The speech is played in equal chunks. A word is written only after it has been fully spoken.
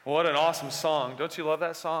What an awesome song. Don't you love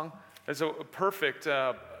that song? It's a perfect,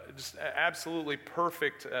 just absolutely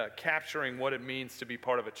perfect capturing what it means to be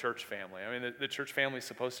part of a church family. I mean, the church family is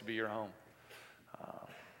supposed to be your home.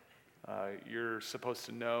 You're supposed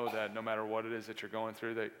to know that no matter what it is that you're going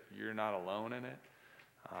through, that you're not alone in it.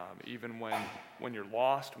 Even when you're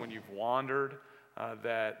lost, when you've wandered,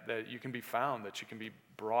 that you can be found, that you can be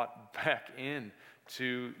brought back in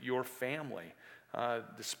to your family.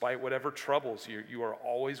 Despite whatever troubles, you are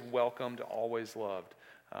always welcomed, always loved.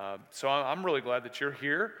 So I'm really glad that you're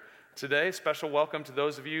here today. Special welcome to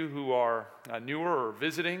those of you who are newer or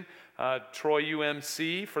visiting Troy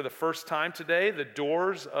UMC for the first time today. The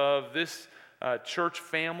doors of this church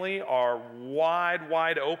family are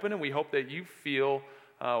wide open, and we hope that you feel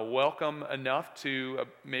welcome enough to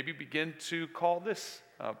maybe begin to call this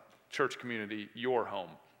church community your home.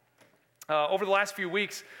 Over the last few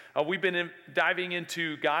weeks, we've been diving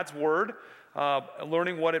into God's Word,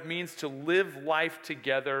 learning what it means to live life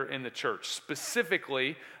together in the church.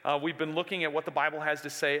 Specifically, we've been looking at what the Bible has to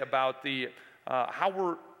say about how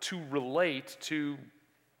we're to relate to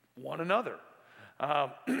one another.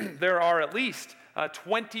 There are at least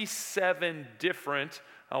 27 different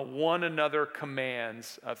one another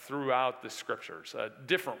commands throughout the Scriptures,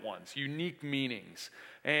 different ones, unique meanings.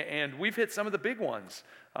 And we've hit some of the big ones.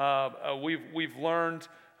 We've learned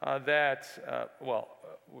that,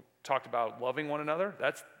 we've talked about loving one another.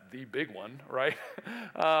 That's the big one, right?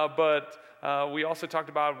 But we also talked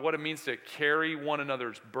about what it means to carry one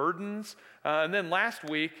another's burdens. And then last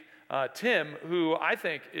week, Tim, who I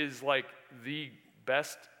think is like the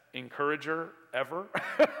best encourager ever,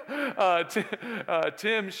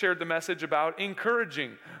 Tim shared the message about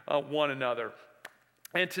encouraging one another.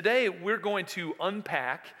 And today we're going to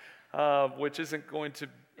unpack, which isn't going to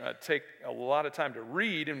take a lot of time to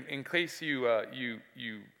read. In case you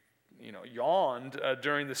yawned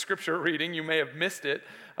during the scripture reading, you may have missed it.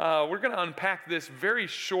 We're going to unpack this very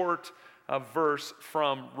short verse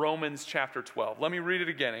from Romans chapter 12. Let me read it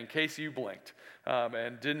again in case you blinked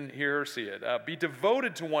and didn't hear or see it. Be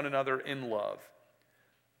devoted to one another in love.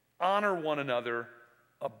 Honor one another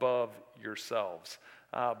above yourselves.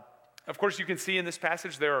 Of course, you can see in this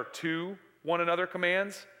passage there are two one another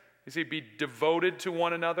commands. You see, be devoted to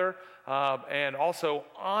one another and also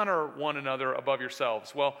honor one another above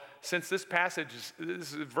yourselves. Well, since this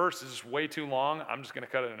verse is way too long, I'm just going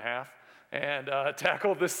to cut it in half and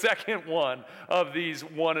tackle the second one of these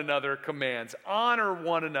one another commands. Honor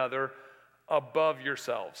one another above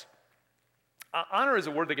yourselves. Honor is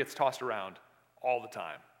a word that gets tossed around all the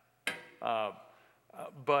time,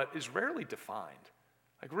 but is rarely defined.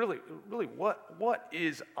 Like really, what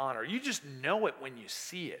is honor? You just know it when you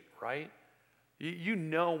see it, right? You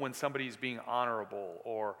know when somebody's being honorable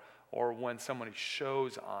or when somebody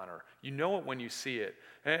shows honor. You know it when you see it.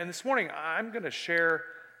 And this morning, I'm going to share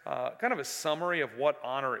kind of a summary of what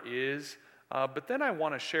honor is, but then I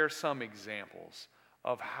want to share some examples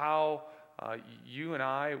of how you and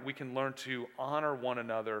I, we can learn to honor one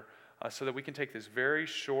another so that we can take this very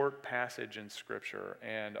short passage in Scripture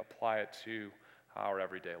and apply it to our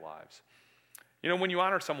everyday lives. You know, when you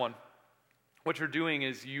honor someone, what you're doing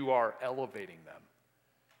is you are elevating them.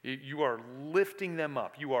 You are lifting them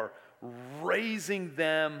up. You are raising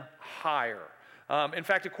them higher. In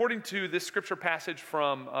fact, according to this scripture passage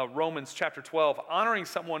from Romans chapter 12, honoring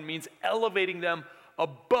someone means elevating them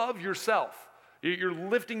above yourself. You're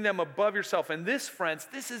lifting them above yourself. And this, friends,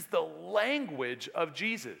 this is the language of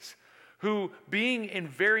Jesus, who, being in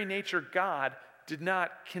very nature God, did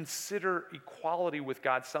not consider equality with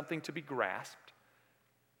God something to be grasped,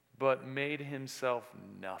 but made himself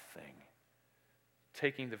nothing,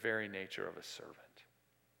 taking the very nature of a servant.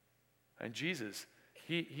 And Jesus,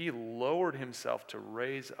 he lowered himself to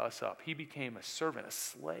raise us up. He became a servant, a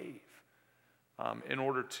slave, in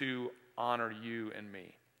order to honor you and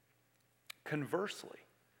me. Conversely,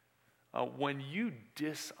 when you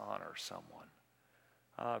dishonor someone,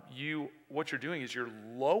 what you're doing is you're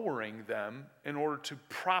lowering them in order to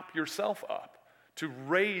prop yourself up, to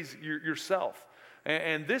raise yourself.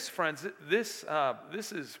 And this, friends, this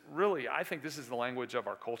is really, I think this is the language of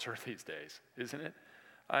our culture these days, isn't it?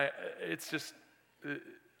 It's just,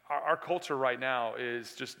 our culture right now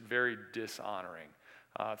is just very dishonoring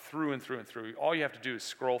through and through and through. All you have to do is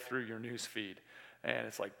scroll through your news feed. And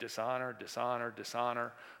it's like dishonor.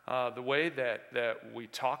 The way that we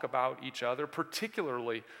talk about each other,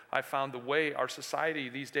 particularly, I found the way our society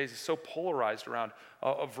these days is so polarized around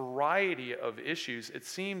a variety of issues, it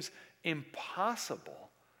seems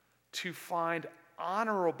impossible to find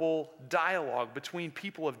honorable dialogue between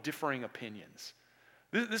people of differing opinions.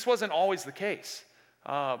 This wasn't always the case.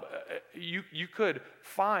 You could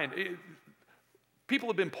find, people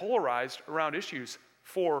have been polarized around issues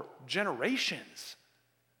for generations.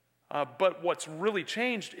 But what's really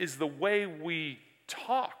changed is the way we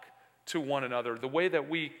talk to one another, the way that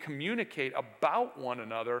we communicate about one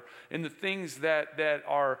another in the things that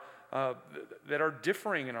are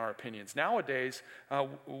differing in our opinions. Nowadays,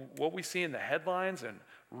 what we see in the headlines and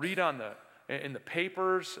read in the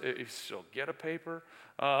papers, if you still get a paper,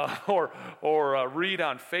 or read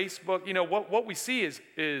on Facebook, what we see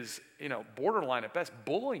is borderline at best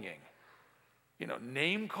bullying,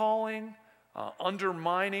 name calling,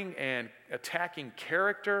 undermining and attacking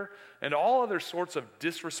character, and all other sorts of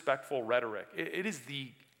disrespectful rhetoric. It is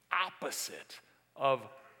the opposite of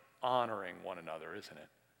honoring one another, isn't it?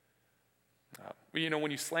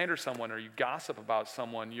 When you slander someone or you gossip about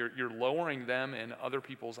someone, you're lowering them in other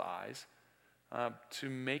people's eyes to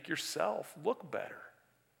make yourself look better.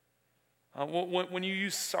 When you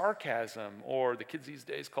use sarcasm, or the kids these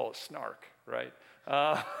days call it snark, right?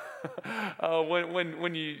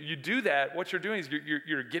 When you do that, what you're doing is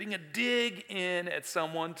you're getting a dig in at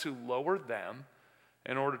someone to lower them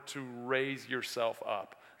in order to raise yourself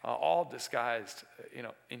up, all disguised,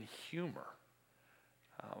 in humor.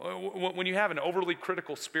 When you have an overly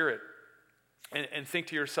critical spirit and think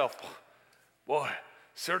to yourself, boy,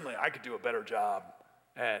 certainly I could do a better job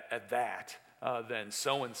at that than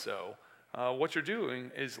so-and-so, what you're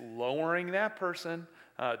doing is lowering that person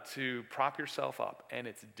to prop yourself up, and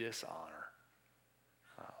it's dishonor.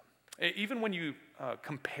 Even when you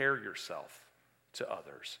compare yourself to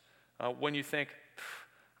others, when you think,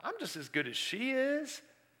 I'm just as good as she is.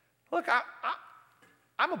 Look,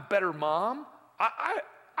 I'm a better mom. I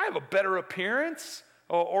have a better appearance,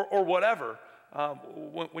 or whatever.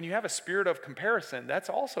 When you have a spirit of comparison, that's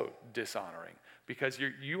also dishonoring, because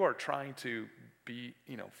you are trying to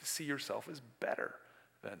see yourself as better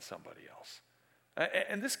than somebody else.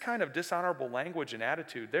 And this kind of dishonorable language and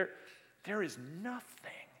attitude, there is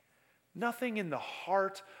nothing in the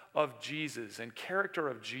heart of Jesus and character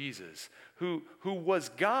of Jesus, who was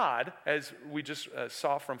God, as we just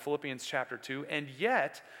saw from Philippians chapter 2, and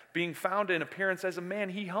yet, being found in appearance as a man,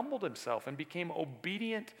 he humbled himself and became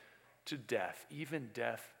obedient to death, even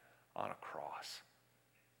death on a cross.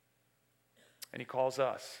 And he calls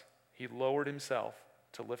us, he lowered himself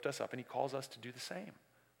to lift us up, and he calls us to do the same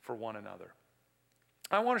for one another.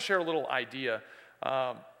 I want to share a little idea.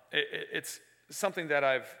 It's something that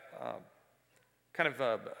I've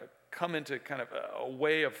come into kind of a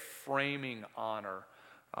way of framing honor,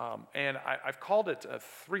 and I've called it a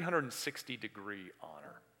 360-degree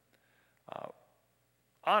honor.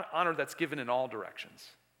 Honor that's given in all directions,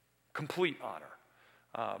 complete honor,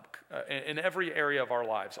 in every area of our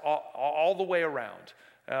lives, all the way around.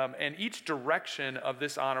 And each direction of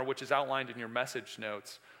this honor, which is outlined in your message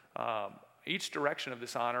notes, each direction of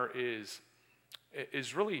this honor is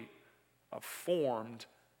really formed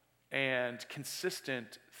and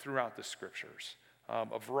consistent throughout the scriptures.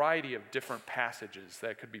 A variety of different passages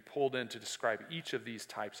that could be pulled in to describe each of these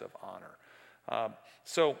types of honor.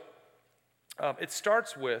 So it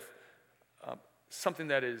starts with something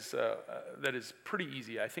that is pretty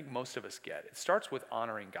easy. I think most of us get. It starts with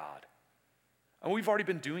honoring God. And we've already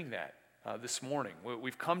been doing that this morning.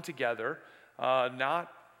 We've come together not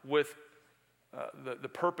with the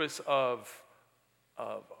purpose of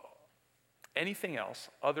anything else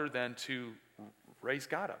other than to raise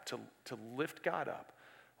God up, to lift God up.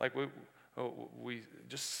 Like we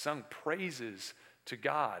just sung praises to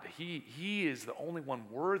God. He is the only one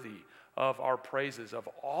worthy of our praises, of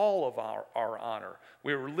all of our honor.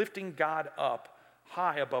 We're lifting God up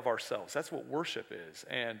high above ourselves. That's what worship is.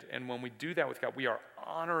 And when we do that with God, we are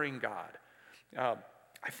honoring God.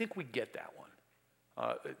 I think we get that one.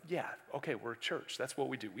 Okay, we're a church. That's what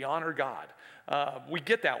we do. We honor God. We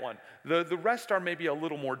get that one. The rest are maybe a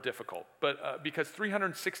little more difficult, but because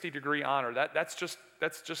 360-degree honor, that's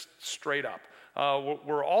just straight up.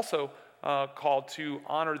 We're also called to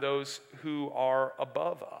honor those who are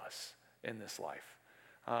above us in this life,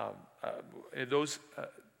 those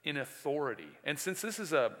in authority. And since this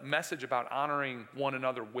is a message about honoring one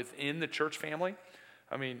another within the church family,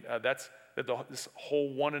 I mean, this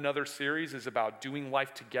whole One Another series is about doing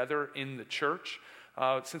life together in the church.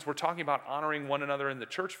 Since we're talking about honoring one another in the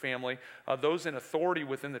church family, those in authority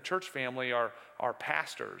within the church family are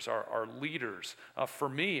pastors, are leaders. For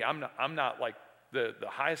me, I'm not like the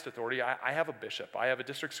highest authority. I have a bishop. I have a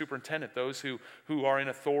district superintendent, those who are in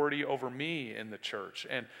authority over me in the church.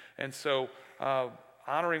 And so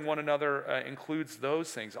honoring one another includes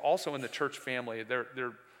those things. Also in the church family,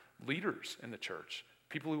 they're leaders in the church.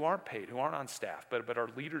 people who aren't paid, who aren't on staff, but are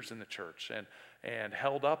leaders in the church and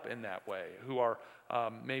held up in that way, who are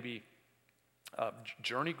maybe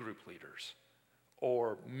journey group leaders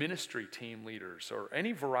or ministry team leaders or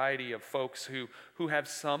any variety of folks who have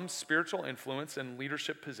some spiritual influence and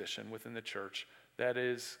leadership position within the church that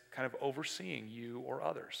is kind of overseeing you or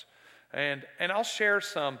others. And I'll share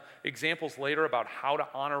some examples later about how to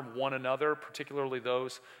honor one another, particularly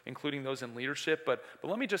those, including those in leadership. But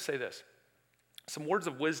let me just say this. Some words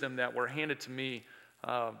of wisdom that were handed to me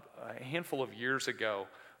a handful of years ago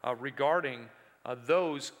regarding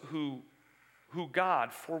those who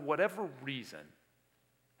God, for whatever reason,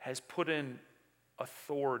 has put in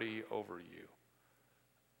authority over you.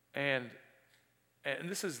 And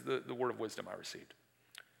this is the word of wisdom I received.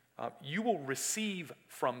 You will receive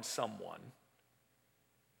from someone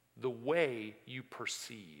the way you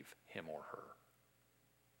perceive him or her.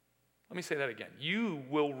 Let me say that again. You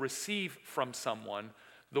will receive from someone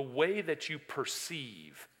the way that you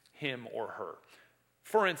perceive him or her.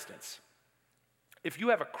 For instance, if you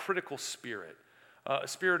have a critical spirit, a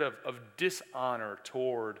spirit of dishonor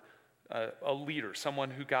toward a leader,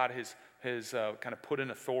 someone who God has kind of put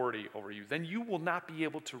in authority over you, then you will not be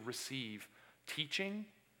able to receive teaching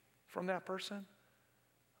from that person,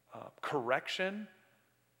 correction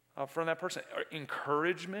from that person, or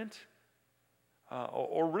encouragement,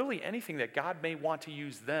 or really anything that God may want to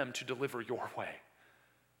use them to deliver your way.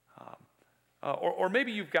 Or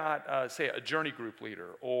maybe you've got, say, a journey group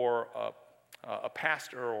leader or a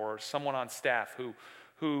pastor or someone on staff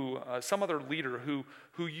who some other leader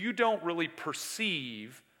who you don't really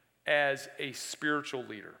perceive as a spiritual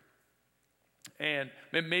leader. And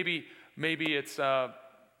maybe it's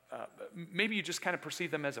maybe you just kind of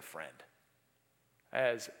perceive them as a friend,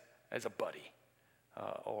 as a buddy,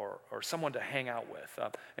 or someone to hang out with.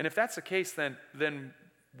 And if that's the case, then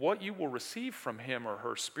what you will receive from him or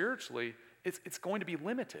her spiritually, it's going to be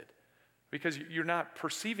limited, because you're not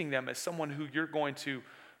perceiving them as someone who you're going to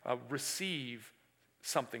receive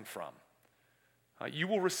something from. You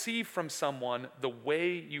will receive from someone the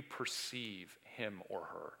way you perceive him or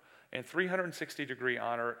her. And 360-degree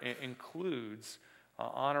honor includes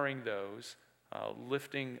honoring those,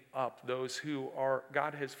 lifting up those who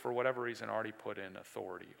God has, for whatever reason, already put in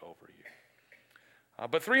authority over you.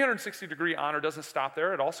 But 360-degree honor doesn't stop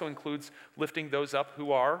there. It also includes lifting those up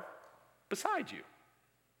who are beside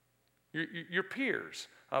you, your peers,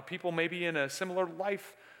 people maybe in a similar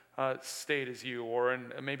life state as you, or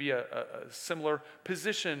in maybe a similar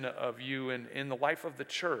position of you in the life of the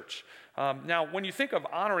church. Now, when you think of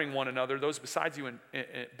honoring one another, those beside you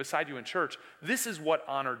in church, this is what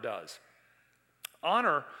honor does.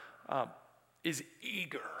 Honor is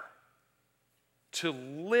eager to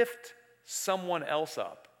lift someone else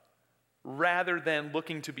up rather than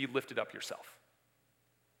looking to be lifted up yourself.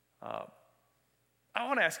 I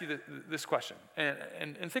want to ask you this question,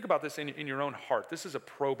 and think about this in your own heart. This is a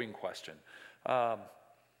probing question.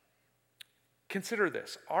 Consider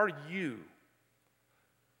this. Are you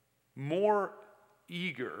more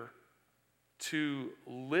eager to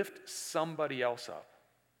lift somebody else up,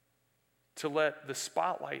 to let the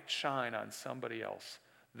spotlight shine on somebody else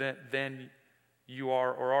than you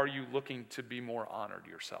are, or are you looking to be more honored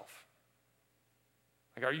yourself?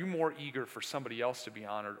 Like, are you more eager for somebody else to be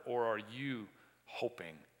honored, or are you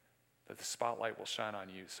hoping that the spotlight will shine on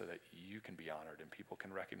you so that you can be honored and people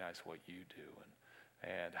can recognize what you do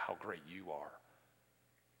and how great you are?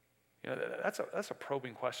 You know, that's a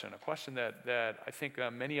probing question, a question that I think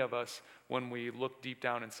many of us, when we look deep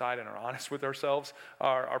down inside and are honest with ourselves,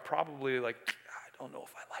 are probably like, I don't know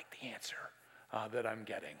if I like the answer that I'm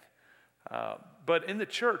getting. But in the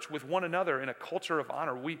church, with one another, in a culture of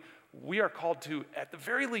honor, we are called to, at the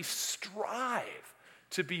very least, strive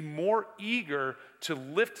to be more eager to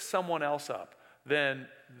lift someone else up than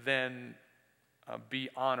be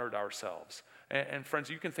honored ourselves. And friends,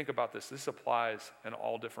 you can think about this. This applies in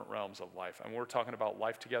all different realms of life. And we're talking about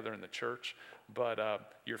life together in the church, but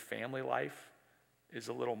your family life is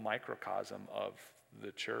a little microcosm of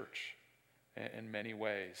the church in many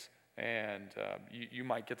ways. And you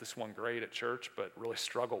might get this one great at church, but really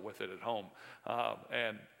struggle with it at home.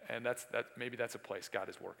 And maybe that's a place God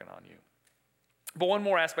is working on you. But one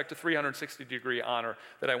more aspect of 360-degree honor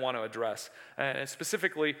that I want to address, and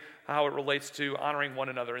specifically how it relates to honoring one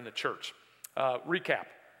another in the church. Recap,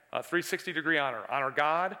 360-degree honor. Honor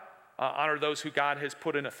God, honor those who God has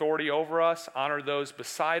put in authority over us, honor those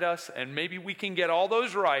beside us, and maybe we can get all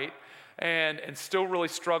those right and still really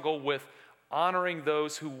struggle with honoring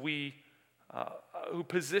those who who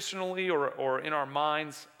positionally or in our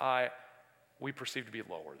minds we perceive to be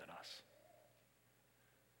lower than us.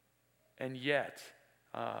 And yet,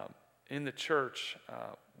 in the church,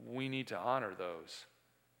 we need to honor those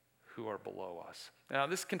who are below us. Now,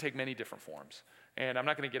 this can take many different forms, and I'm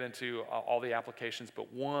not going to get into all the applications,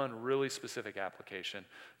 but one really specific application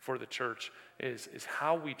for the church is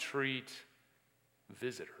how we treat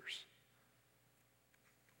visitors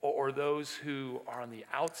or those who are on the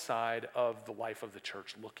outside of the life of the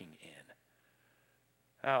church looking in.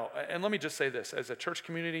 Now, and let me just say this, as a church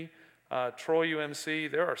community, Troy UMC,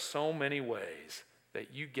 there are so many ways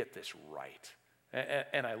that you get this right,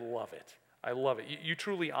 and I love it. I love it. You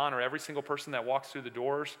truly honor every single person that walks through the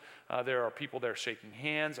doors. There are people there shaking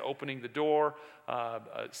hands, opening the door,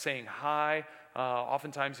 saying hi.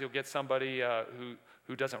 Oftentimes you'll get somebody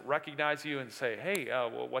who doesn't recognize you and say, hey,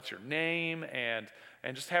 well, what's your name? And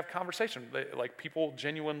just have conversation. Like, people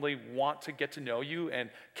genuinely want to get to know you and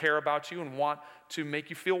care about you and want to make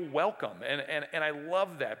you feel welcome. And I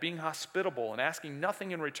love that, being hospitable and asking nothing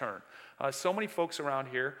in return. So many folks around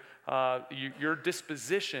here, your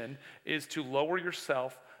disposition is to lower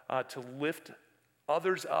yourself, to lift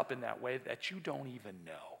others up in that way that you don't even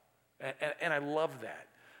know. And I love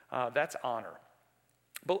that. That's honor.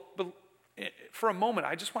 But for a moment,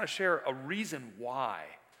 I just want to share a reason why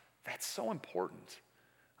that's so important.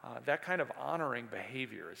 That kind of honoring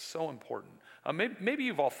behavior is so important. Maybe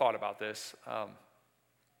you've all thought about this.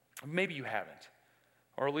 Maybe you haven't,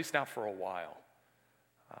 or at least not for a while.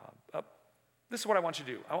 This is what I want you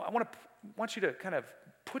to do. I want you to kind of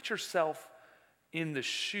put yourself in the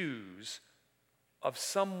shoes of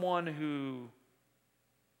someone who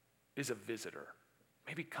is a visitor,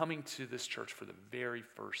 maybe coming to this church for the very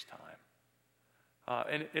first time.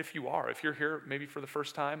 And if you're here maybe for the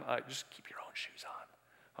first time, just keep your own shoes on.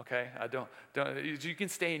 Okay, don't. You can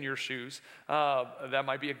stay in your shoes. That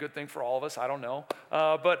might be a good thing for all of us. I don't know.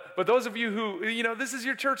 But those of you who, this is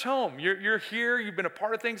your church home. You're here. You've been a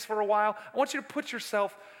part of things for a while. I want you to put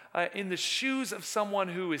yourself in the shoes of someone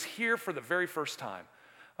who is here for the very first time.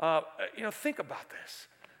 Think about this.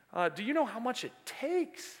 Do you know how much it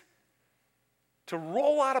takes to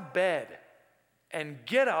roll out of bed and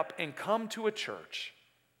get up and come to a church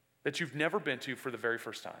that you've never been to for the very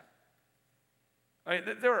first time? I mean,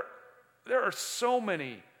 there are so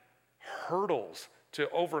many hurdles to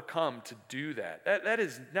overcome to do that. That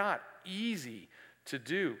is not easy to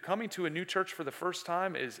do. Coming to a new church for the first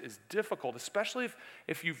time is difficult, especially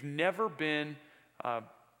if you've never been to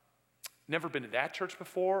that church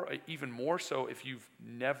before, even more so if you've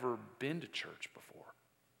never been to church before.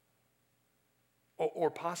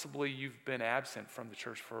 Or possibly you've been absent from the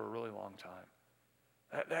church for a really long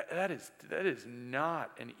time. That is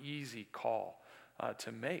not an easy call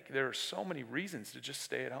to make. There are so many reasons to just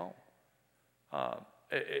stay at home.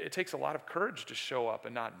 It takes a lot of courage to show up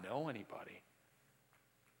and not know anybody.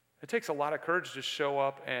 It takes a lot of courage to show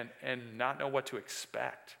up and not know what to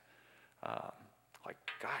expect.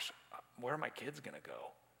 Gosh, where are my kids going to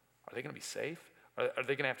go? Are they going to be safe? Are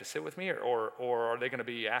they going to have to sit with me, or are they going to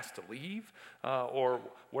be asked to leave? Or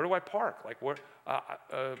where do I park?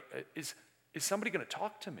 Is somebody going to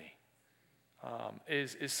talk to me?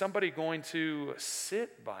 Is somebody going to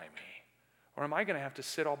sit by me? Or am I going to have to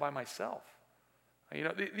sit all by myself?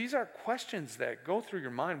 These are questions that go through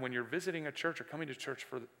your mind when you're visiting a church or coming to church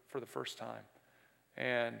for the first time.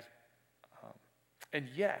 And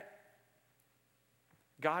yet,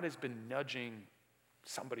 God has been nudging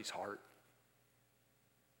somebody's heart,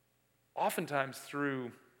 oftentimes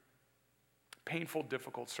through painful,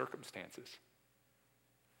 difficult circumstances,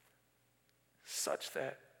 such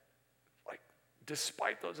that,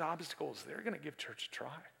 despite those obstacles, they're going to give church a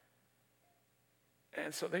try.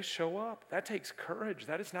 And so they show up. That takes courage.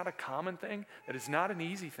 That is not a common thing. That is not an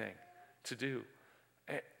easy thing to do.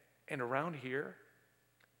 And around here,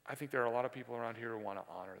 I think there are a lot of people around here who want to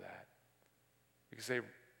honor that, because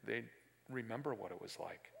they remember what it was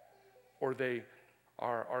like, or they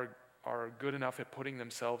are good enough at putting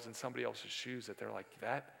themselves in somebody else's shoes that they're like,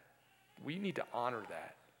 that we need to honor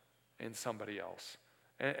that in somebody else.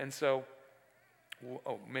 And so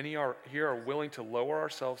many are willing to lower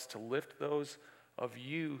ourselves to lift those of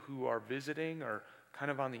you who are visiting or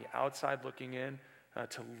kind of on the outside looking in,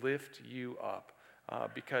 to lift you up,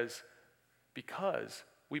 because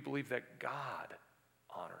we believe that God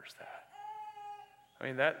honors that. I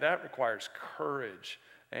mean, that requires courage,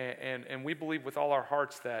 and we believe with all our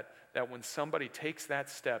hearts that when somebody takes that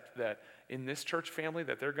step, that in this church family,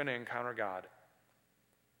 that they're going to encounter God,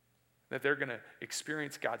 that they're going to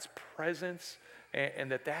experience God's presence,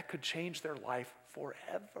 and that could change their life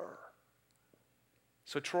forever.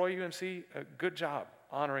 So Troy UMC, good job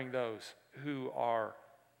honoring those who are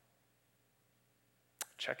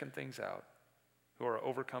checking things out, who are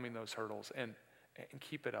overcoming those hurdles. and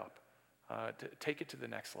keep it up. Take it to the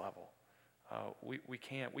next level. We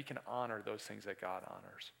can honor those things that God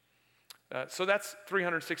honors. So that's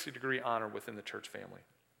 360-degree honor within the church family.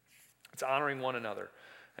 It's honoring one another.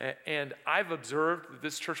 And I've observed that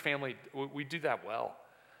this church family, we do that well.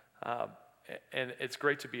 And it's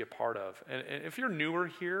great to be a part of. And if you're newer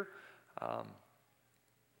here,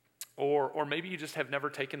 or maybe you just have never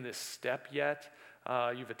taken this step yet,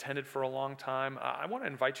 you've attended for a long time, I want to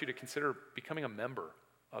invite you to consider becoming a member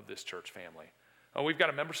of this church family. We've got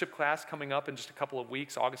a membership class coming up in just a couple of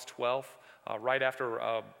weeks, August 12th, right after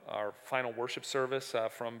our final worship service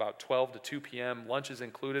from about 12 to 2 p.m. Lunch is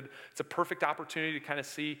included. It's a perfect opportunity to kind of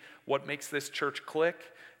see what makes this church click,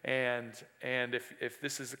 and if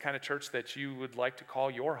this is the kind of church that you would like to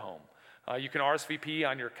call your home. You can RSVP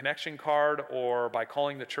on your connection card or by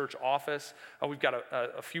calling the church office. We've got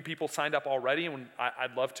a few people signed up already, and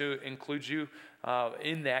I'd love to include you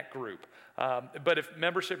in that group. But if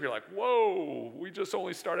membership, you're like, whoa, we just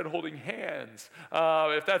only started holding hands.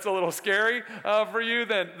 If that's a little scary for you,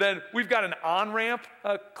 then we've got an on-ramp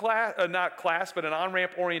class, not class, but an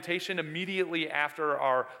on-ramp orientation immediately after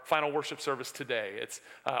our final worship service today. It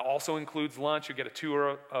also includes lunch. You get a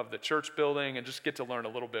tour of the church building and just get to learn a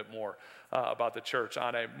little bit more about the church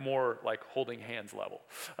on a more like holding hands level.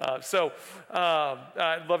 So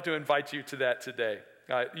I'd love to invite you to that today.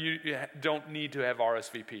 You don't need to have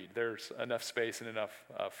RSVP'd. There's enough space and enough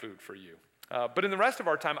food for you. But in the rest of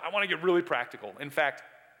our time, I want to get really practical. In fact,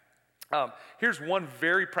 here's one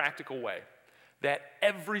very practical way that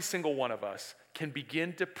every single one of us can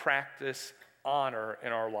begin to practice honor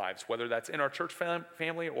in our lives, whether that's in our church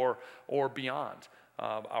family or beyond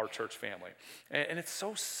our church family. And it's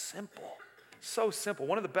so simple, so simple.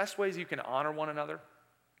 One of the best ways you can honor one another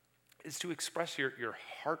is to express your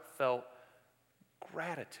heartfelt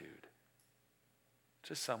gratitude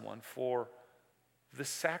to someone for the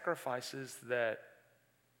sacrifices that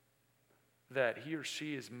he or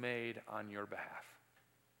she has made on your behalf.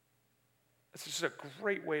 It's just a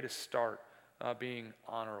great way to start being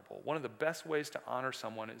honorable. One of the best ways to honor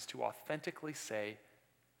someone is to authentically say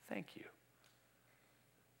thank you.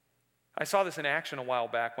 I saw this in action a while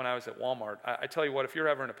back when I was at Walmart. I tell you what, if you're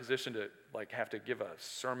ever in a position to like have to give a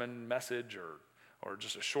sermon message or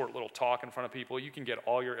just a short little talk in front of people, you can get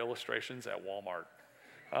all your illustrations at Walmart.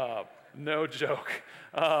 No joke.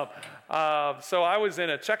 So I was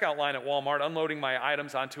in a checkout line at Walmart unloading my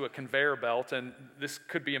items onto a conveyor belt, and this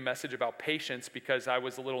could be a message about patience because I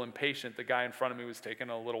was a little impatient. The guy in front of me was taking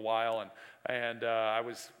a little while, and I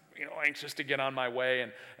was anxious to get on my way.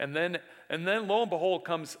 And then lo and behold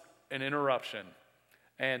comes an interruption,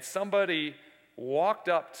 and somebody walked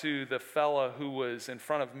up to the fella who was in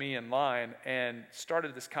front of me in line and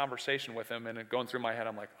started this conversation with him, and going through my head,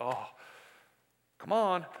 I'm like, oh, come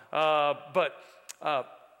on. But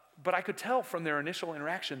I could tell from their initial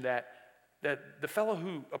interaction that the fellow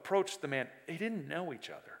who approached the man, they didn't know each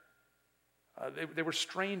other. They were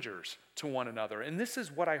strangers to one another. And this is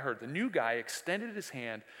what I heard. The new guy extended his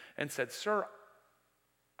hand and said, "Sir,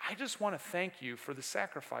 I just want to thank you for the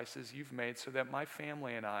sacrifices you've made so that my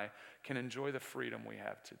family and I can enjoy the freedom we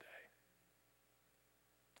have today.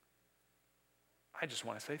 I just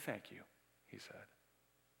want to say thank you," he said.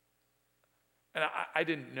 And I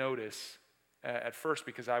didn't notice at first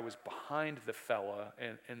because I was behind the fella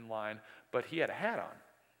in line, but he had a hat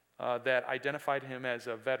on that identified him as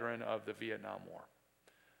a veteran of the Vietnam War.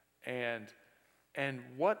 And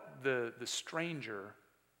what the stranger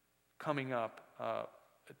coming up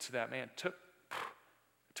to that man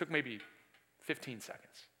took maybe 15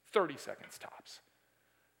 seconds, 30 seconds tops.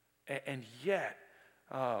 And yet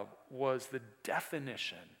was the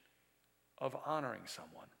definition of honoring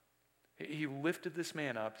someone. He lifted this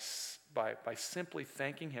man up by simply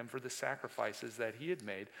thanking him for the sacrifices that he had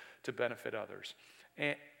made to benefit others.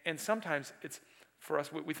 And sometimes it's, for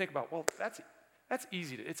us, we think about, well, that's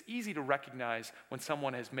easy. It's easy to recognize when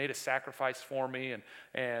someone has made a sacrifice for me,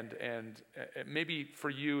 and maybe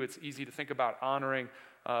for you it's easy to think about honoring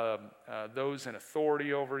those in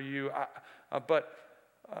authority over you.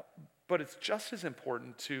 But it's just as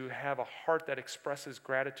important to have a heart that expresses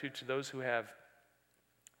gratitude to those who have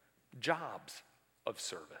jobs of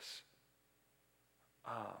service.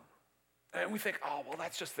 And we think, oh, well,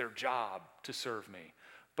 that's just their job to serve me.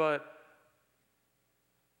 But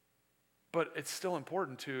it's still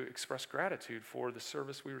important to express gratitude for the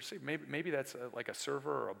service we receive. Maybe that's like a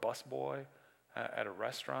server or a busboy at a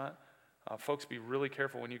restaurant. Folks, be really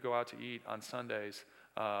careful when you go out to eat on Sundays.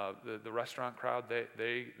 The restaurant crowd,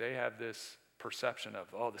 they have this perception of,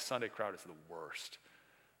 oh, the Sunday crowd is the worst.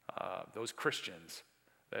 Those Christians,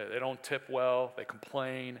 they don't tip well, they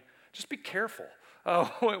complain. Just be careful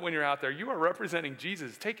when you're out there. You are representing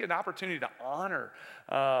Jesus. Take an opportunity to honor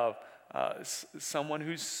someone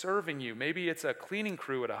who's serving you. Maybe it's a cleaning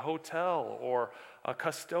crew at a hotel, or a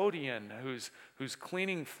custodian who's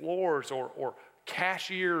cleaning floors, or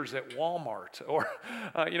cashiers at Walmart, or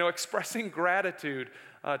expressing gratitude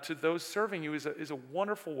to those serving you is a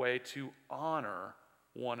wonderful way to honor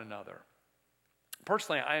one another.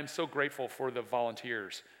 Personally, I am so grateful for the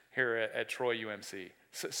volunteers here at Troy UMC.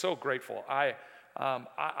 So grateful. I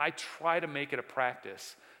try to make it a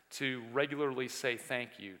practice to regularly say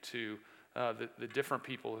thank you to the different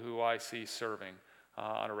people who I see serving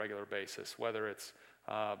on a regular basis, whether it's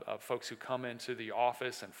folks who come into the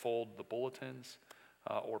office and fold the bulletins,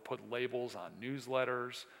 or put labels on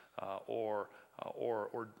newsletters, or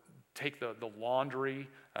take the laundry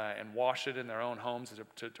and wash it in their own homes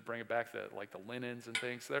to bring it back, like the linens and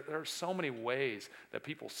things. There are so many ways that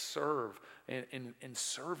people serve in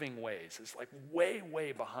serving ways. It's like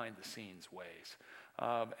way behind the scenes ways.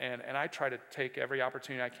 And I try to take every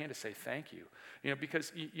opportunity I can to say thank you.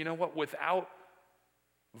 Because you know what? Without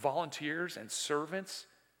volunteers and servants,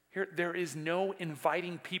 there is no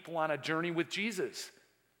inviting people on a journey with Jesus.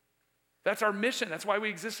 That's our mission. That's why we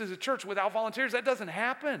exist as a church. Without volunteers, that doesn't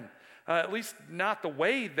happen. At least not the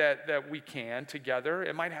way that we can together.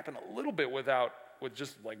 It might happen a little bit with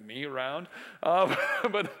just like me around.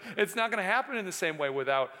 But it's not going to happen in the same way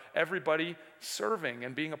without everybody serving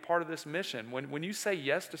and being a part of this mission. When you say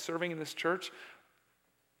yes to serving in this church,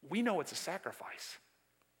 we know it's a sacrifice.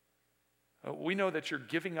 We know that you're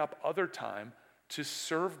giving up other time to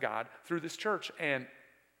serve God through this church, and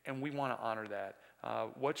we want to honor that.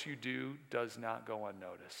 What you do does not go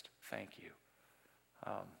unnoticed. Thank you.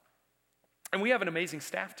 And we have an amazing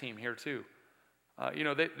staff team here too.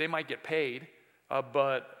 They might get paid,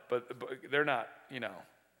 but they're not.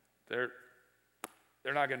 They're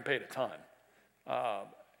not getting paid a ton,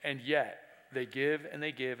 and yet they give and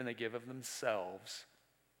they give and they give of themselves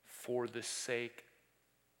for the sake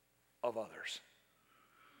of others.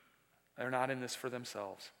 They're not in this for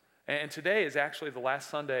themselves. And today is actually the last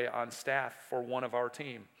Sunday on staff for one of our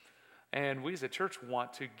team. And we as a church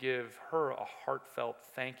want to give her a heartfelt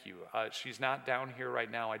thank you. She's not down here right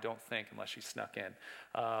now, I don't think, unless she snuck in.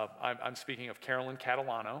 I'm speaking of Carolyn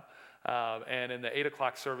Catalano. And in the 8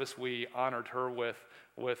 o'clock service, we honored her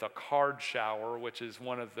with a card shower, which is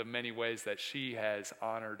one of the many ways that she has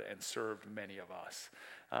honored and served many of us.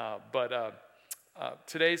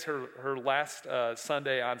 Today's her last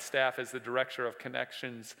Sunday on staff as the Director of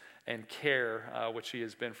Connections and Care, which she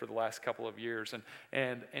has been for the last couple of years.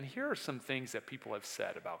 And here are some things that people have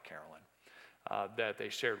said about Carolyn that they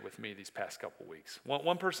shared with me these past couple weeks.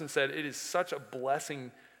 One person said, "It is such a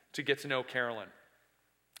blessing to get to know Carolyn.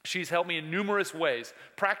 She's helped me in numerous ways.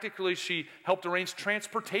 Practically, she helped arrange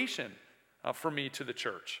transportation for me to the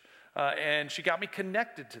church. And she got me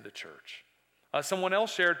connected to the church." Someone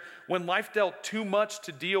else shared, "When life dealt too much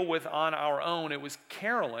to deal with on our own, it was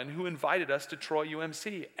Carolyn who invited us to Troy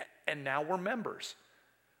UMC, and now we're members.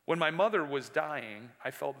 When my mother was dying,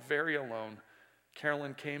 I felt very alone.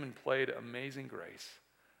 Carolyn came and played Amazing Grace,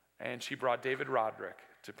 and she brought David Roderick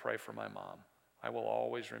to pray for my mom. I will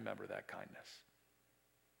always remember that kindness."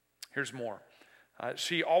 Here's more.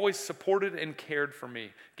 "She always supported and cared for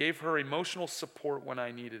me, gave her emotional support when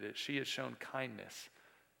I needed it. She has shown kindness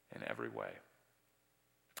in every way."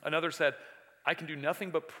 Another said, "I can do nothing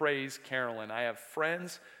but praise Carolyn. I have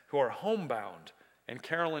friends who are homebound, and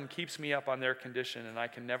Carolyn keeps me up on their condition, and I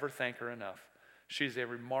can never thank her enough. She's a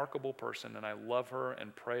remarkable person, and I love her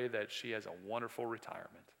and pray that she has a wonderful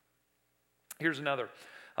retirement." Here's another.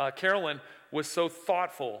 "Carolyn was so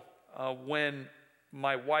thoughtful when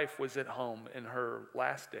my wife was at home in her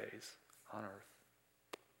last days on earth.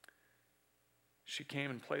 She came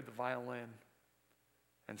and played the violin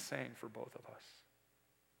and sang for both of us.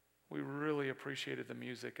 We really appreciated the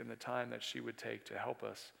music and the time that she would take to help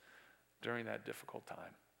us during that difficult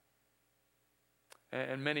time."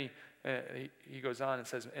 And many, he goes on and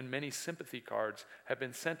says, "and many sympathy cards have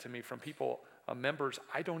been sent to me from people, members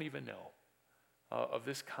I don't even know, of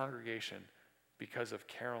this congregation because of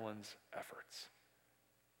Carolyn's efforts."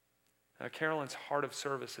 Carolyn's heart of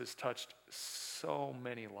service has touched so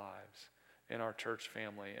many lives in our church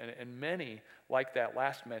family. And many, like that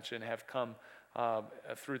last mention, have come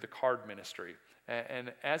through the card ministry.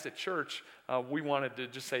 And as a church, we wanted to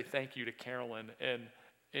just say thank you to Carolyn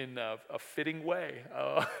in a fitting way,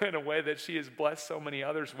 in a way that she has blessed so many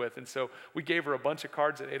others with. And so we gave her a bunch of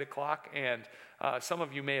cards at 8 o'clock, and some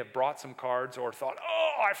of you may have brought some cards or thought,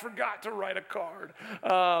 oh, I forgot to write a card.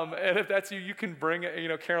 And if that's you, you can bring it. You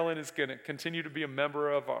know, Carolyn is going to continue to be a member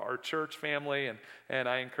of our church family, and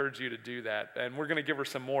I encourage you to do that. And we're going to give her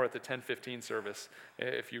some more at the 10:15 service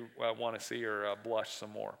if you want to see her blush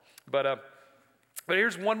some more. But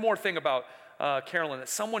here's one more thing about Carolyn that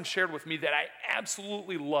someone shared with me that I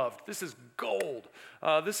absolutely loved. This is gold.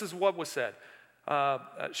 This is what was said.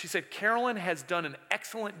 She said, Carolyn has done an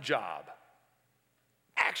excellent job.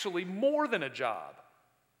 Actually, more than a job.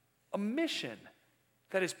 A mission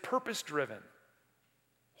that is purpose-driven.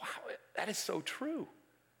 Wow, that is so true.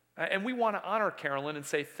 And we want to honor Carolyn and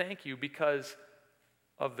say thank you because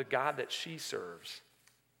of the God that she serves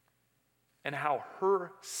and how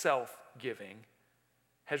her self-giving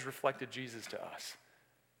has reflected Jesus to us.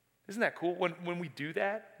 Isn't that cool? When we do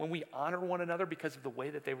that, when we honor one another because of the way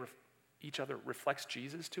that each other reflects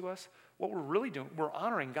Jesus to us, what we're really doing, we're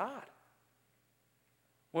honoring God.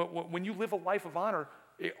 When you live a life of honor,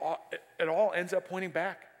 it all ends up pointing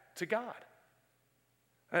back to God.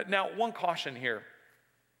 Now, one caution here.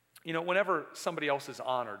 You know, whenever somebody else is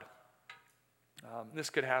honored, this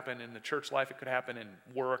could happen in the church life, it could happen in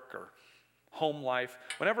work or home life.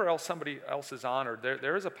 Whenever somebody else is honored,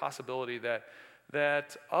 there is a possibility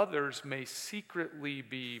that others may secretly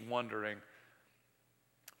be wondering,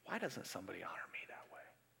 why doesn't somebody honor me that way?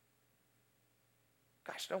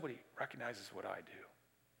 Gosh, nobody recognizes what I do.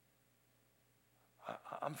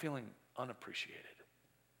 I'm feeling unappreciated.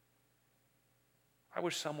 I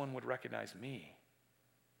wish someone would recognize me.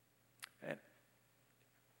 And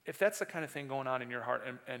if that's the kind of thing going on in your heart,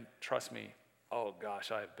 and trust me, oh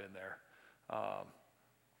gosh, I have been there.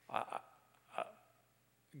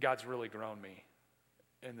 God's really grown me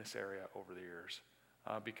in this area over the years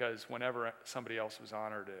because whenever somebody else was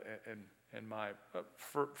honored in my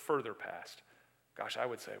further past, gosh, I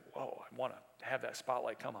would say, whoa, I want to have that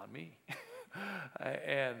spotlight come on me.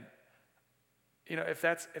 And you know, if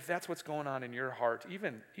that's what's going on in your heart,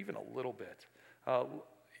 even a little bit,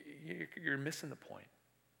 you're missing the point.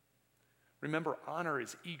 Remember, honor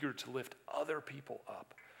is eager to lift other people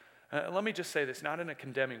up. Let me just say this, not in a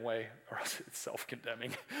condemning way, or else it's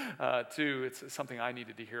self-condemning, too. It's something I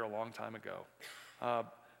needed to hear a long time ago.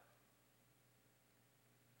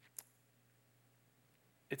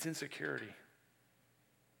 It's insecurity.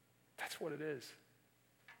 That's what it is.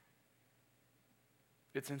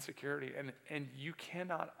 It's insecurity, and you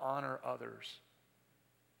cannot honor others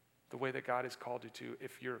the way that God has called you to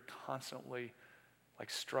if you're constantly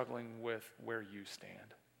struggling with where you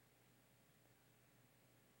stand.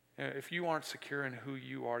 If you aren't secure in who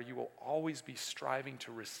you are, you will always be striving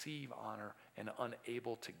to receive honor and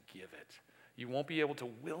unable to give it. You won't be able to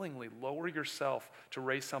willingly lower yourself to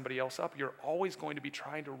raise somebody else up. You're always going to be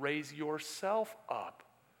trying to raise yourself up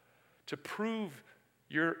to prove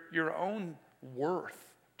your own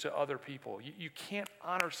worth to other people. You can't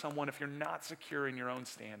honor someone if you're not secure in your own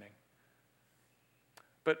standing.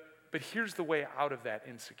 But here's the way out of that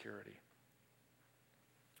insecurity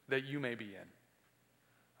that you may be in.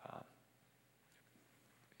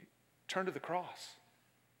 Turn to the cross.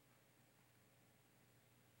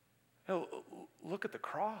 Look at the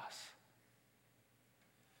cross.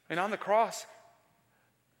 And on the cross,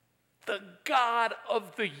 the God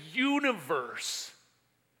of the universe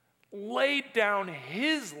laid down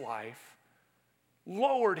his life,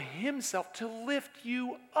 lowered himself to lift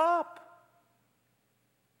you up.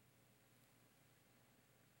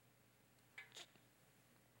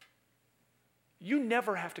 You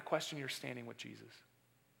never have to question your standing with Jesus.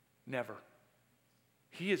 Never.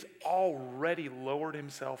 He has already lowered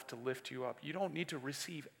himself to lift you up. You don't need to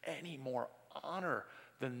receive any more honor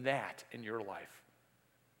than that in your life.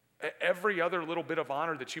 Every other little bit of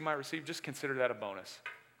honor that you might receive, just consider that a bonus.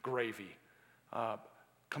 Gravy.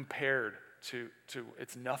 Compared to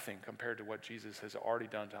it's nothing compared to what Jesus has already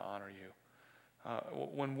done to honor you.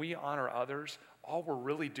 When we honor others, all we're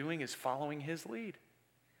really doing is following his lead.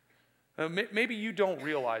 Maybe you don't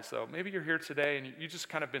realize, though. Maybe you're here today and you just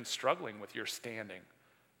kind of been struggling with your standing.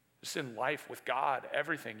 Just in life, with God,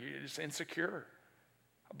 everything. You're just insecure.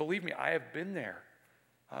 Believe me, I have been there.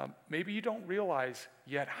 Maybe you don't realize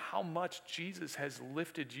yet how much Jesus has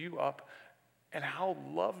lifted you up and how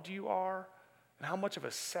loved you are and how much of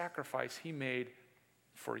a sacrifice he made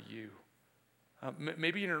for you.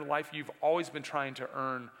 Maybe in your life you've always been trying to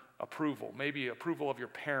earn approval, maybe approval of your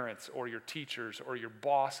parents or your teachers or your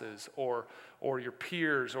bosses or your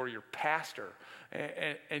peers or your pastor.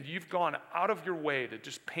 And you've gone out of your way to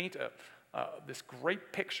just paint this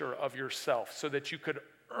great picture of yourself so that you could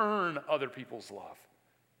earn other people's love,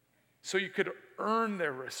 so you could earn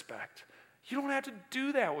their respect. You don't have to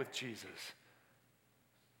do that with Jesus.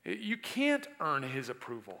 You can't earn his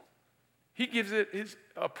approval. He gives it his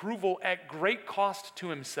approval at great cost to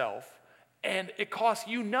himself, and it costs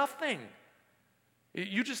you nothing.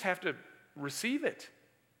 You just have to receive it.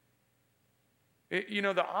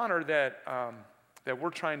 The honor that we're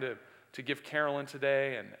trying to give Carolyn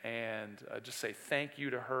today and just say thank you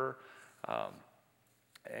to her.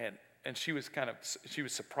 And she was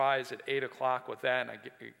surprised at 8 o'clock with that, and I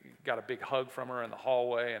got a big hug from her in the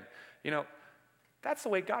hallway. And, that's the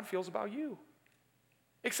way God feels about you,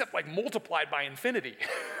 except like multiplied by infinity.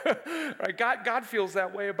 Right? God feels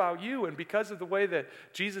that way about you, and because of the way that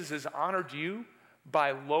Jesus has honored you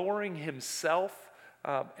by lowering himself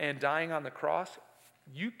and dying on the cross,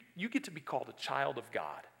 you get to be called a child of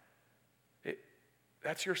God.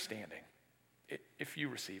 That's your standing if you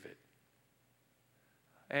receive it.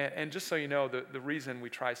 And just so you know, the reason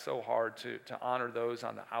we try so hard to honor those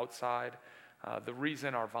on the outside, the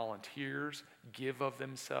reason our volunteers give of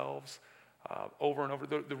themselves over and over,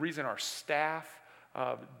 the reason our staff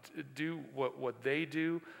do what they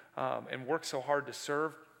do and work so hard to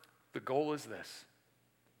serve, the goal is this: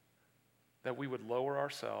 that we would lower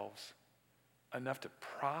ourselves enough to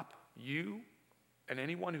prop you and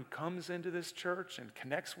anyone who comes into this church and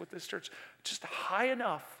connects with this church just high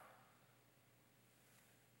enough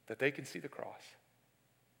that they can see the cross,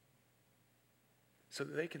 so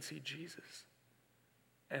that they can see Jesus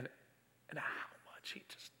and how much he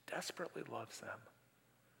just desperately loves them,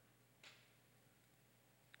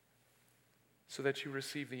 so that you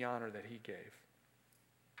receive the honor that he gave.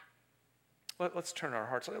 Let's turn our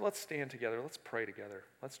hearts. Let's stand together. Let's pray together.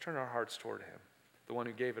 Let's turn our hearts toward him, the one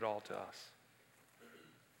who gave it all to us.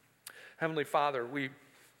 Heavenly Father, we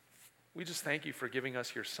just thank you for giving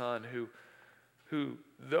us your Son who,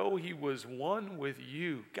 though he was one with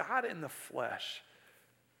you, God in the flesh,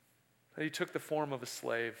 that he took the form of a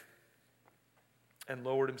slave and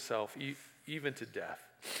lowered himself even to death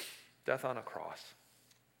on a cross,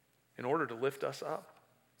 in order to lift us up.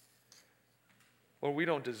 Lord, we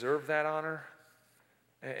don't deserve that honor,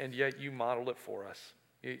 and yet you modeled it for us.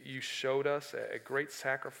 You showed us a great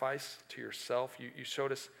sacrifice to yourself. You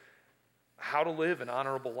showed us how to live an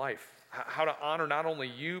honorable life, how to honor not only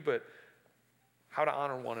you, but how to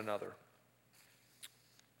honor one another.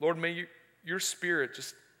 Lord, may your Spirit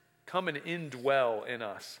just come and indwell in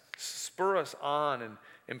us, spur us on and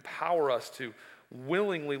empower us to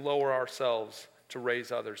willingly lower ourselves to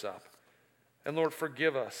raise others up. And Lord,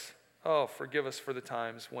 forgive us. Oh, forgive us for the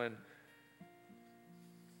times when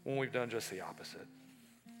we've done just the opposite.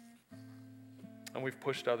 And we've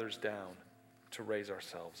pushed others down to raise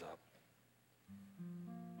ourselves up.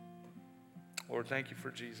 Lord, thank you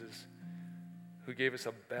for Jesus, who gave us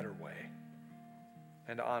a better way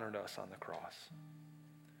and honored us on the cross.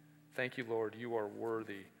 Thank you, Lord. You are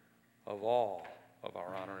worthy of all of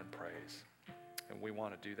our honor and praise. And we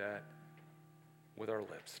want to do that with our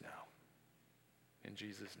lips now. In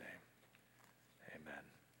Jesus' name.